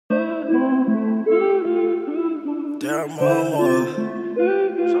that mama.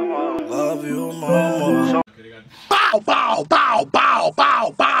 Love you, mama. Bow, bow, bow, bow,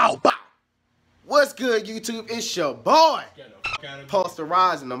 bow, bow, bow. What's good, YouTube? It's your boy,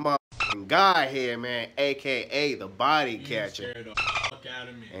 Posterizing the motherfucking guy here, man, aka the Body Catcher.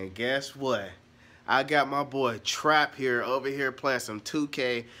 And guess what? I got my boy Trap here over here playing some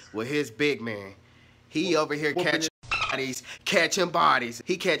 2K with his big man. He over here catching bodies.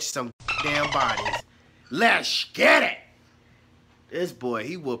 He catches some damn bodies. Let's get it. This boy,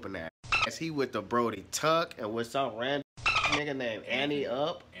 he whooping that ass. He with the Brody Tuck and with some random nigga named Anthony.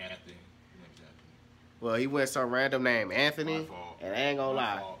 Well, he went some random name Anthony. And I ain't gonna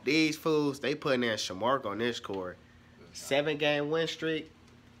lie, these fools, they putting in Shamark on this court. 7-game win streak,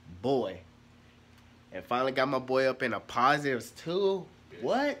 boy. And finally got my boy up in the positives too.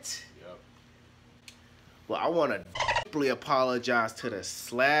 What? Yep. Well, I want to deeply apologize to the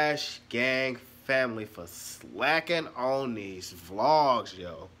Slash Gang family for slacking on these vlogs,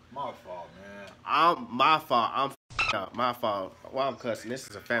 yo. My fault, man. My fault. I'm up. My fault. Well, I'm cussing. This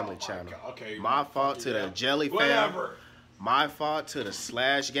is a family channel. Okay. My fault to the Jelly fam. My fault to the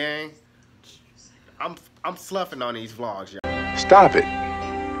Slash Gang. I'm sloughing on these vlogs, yo. Stop it.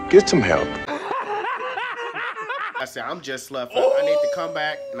 Get some help. I said, I'm just sloughing. I need to come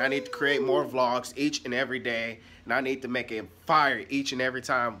back and I need to create more vlogs each and every day. And I need to make it fire each and every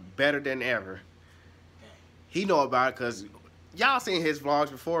time better than ever. He know about it because y'all seen his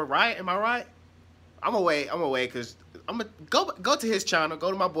vlogs before, right? Am I right? I'm away because I'm gonna go to his channel, go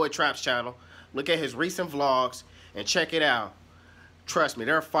to my boy Trap's channel, look at his recent vlogs and check it out. Trust me,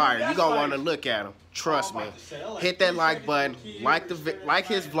 they're fire. You gonna want to look at them. Trust me. Hit that like button, like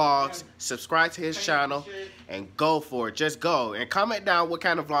his vlogs, subscribe to his channel, and go for it. Just go and comment down what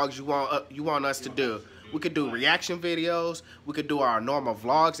kind of vlogs you want us to do. We could do reaction videos. We could do our normal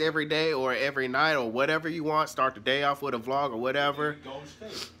vlogs every day or every night or whatever you want. Start the day off with a vlog or whatever.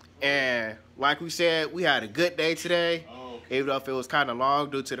 And like we said, we had a good day today. Even though if it was kind of long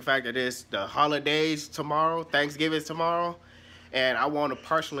due to the fact that it's the holidays tomorrow, Thanksgiving tomorrow. And I want to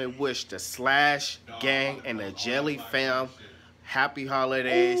personally wish the Slash Gang and the Jelly fam happy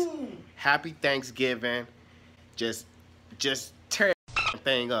holidays, happy Thanksgiving. Just tear the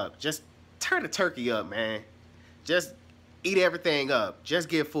thing up. Just turn the turkey up, man. Just eat everything up. Just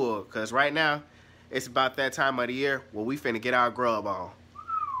get full. Because right now, it's about that time of the year where we finna get our grub on.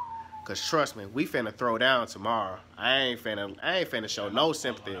 Because trust me, we finna throw down tomorrow. I ain't finna show no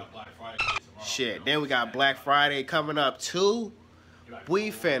sympathy. Shit. Then we got Black Friday coming up too. We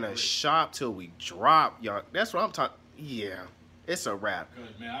finna shop till we drop, y'all. That's what I'm talking. Yeah. It's a wrap.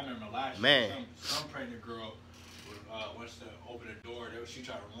 Man, I remember last year, some pregnant girl wants to open the door. She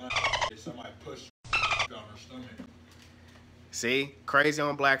tried to run. Somebody pushed on her stomach. See? Crazy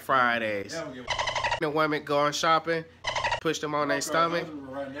on Black Fridays. The women going shopping, push them on their stomach.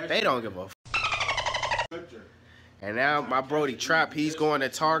 They don't give a f. And now my Brody Trap, he's going to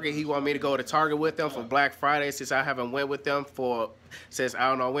Target. He want me to go to Target with them for Black Friday since I haven't went with them since I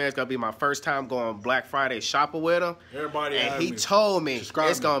don't know when. It's going to be my first time going Black Friday shopping with him. And he told me it's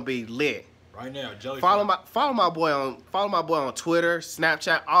going to be lit. Right now, Jelly. Follow my boy on Twitter,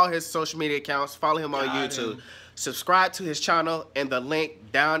 Snapchat, all his social media accounts. Follow him on YouTube. Subscribe to his channel in the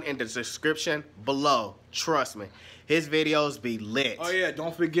link down in the description below. Trust me, his videos be lit. Oh yeah,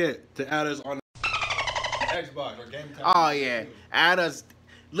 don't forget to add us on Xbox or game tag. Oh yeah, add us.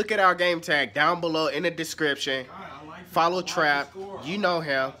 Look at our game tag down below in the description. Follow Trap. You know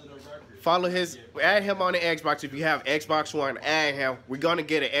him. Follow add him on the Xbox. If you have Xbox One, add him. We're gonna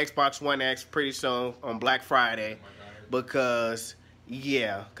get an Xbox One X pretty soon on Black Friday, because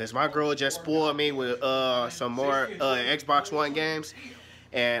my girl just spoiled me with some more Xbox One games,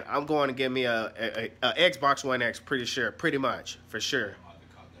 and I'm going to get me a Xbox One X pretty much for sure,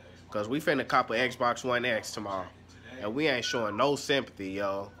 because we finna cop an Xbox One X tomorrow, and we ain't showing no sympathy,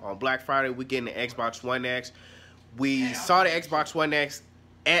 yo. On Black Friday, we getting the Xbox One X. We saw the Xbox One X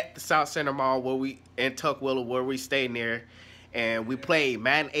at the South Center Mall in Tukwila, where we stay near, and we played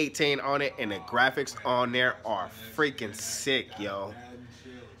Madden 18 on it, and the graphics on there are freaking sick, yo.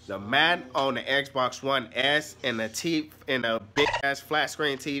 The Madden on the Xbox One S and the big ass flat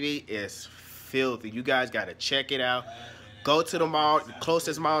screen TV is filthy. You guys gotta check it out. Go to the mall, the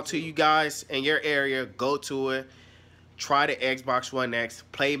closest mall to you guys in your area. Go to it. Try the Xbox One X.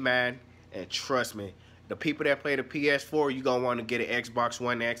 Play Madden, and trust me, the people that play the PS4, you gonna want to get an Xbox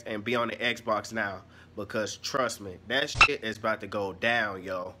One X and be on the Xbox now, because trust me, that shit is about to go down,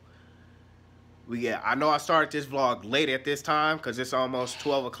 yo. I know I started this vlog late at this time because it's almost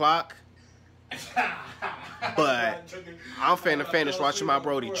 12 o'clock. But I'm finna finish watching my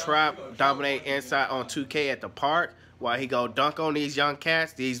Brody Trap dominate inside on 2K at the park while he go dunk on these young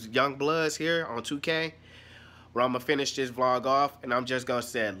cats, these young bloods here on 2K. Where I'm gonna finish this vlog off, and I'm just gonna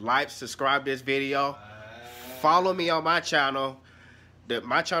say like, subscribe this video, follow me on my channel.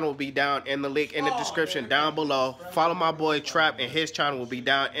 My channel will be down in the link in the description down below. Follow my boy Trap, and his channel will be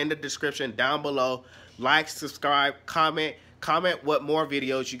down in the description down below. Like, subscribe, comment what more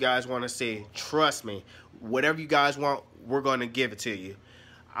videos you guys want to see. Trust me, whatever you guys want, we're gonna give it to you.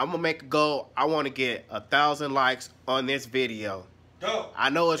 I'm gonna make a goal. I want to get 1,000 likes on this video. I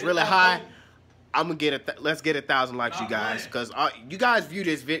know it's really high. I'm gonna get let's get 1,000 likes, you guys, because you guys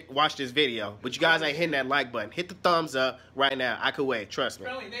watch this video, but you guys ain't hitting that like button. Hit the thumbs up right now. I could wait. Trust me.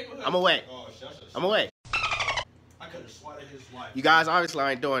 I'm gonna wait. I'm gonna wait. You guys obviously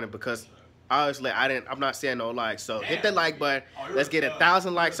ain't doing it because obviously I'm not saying no likes. So hit the like button. Let's get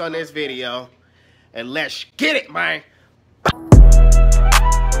 1,000 likes on this video, and let's get it, man.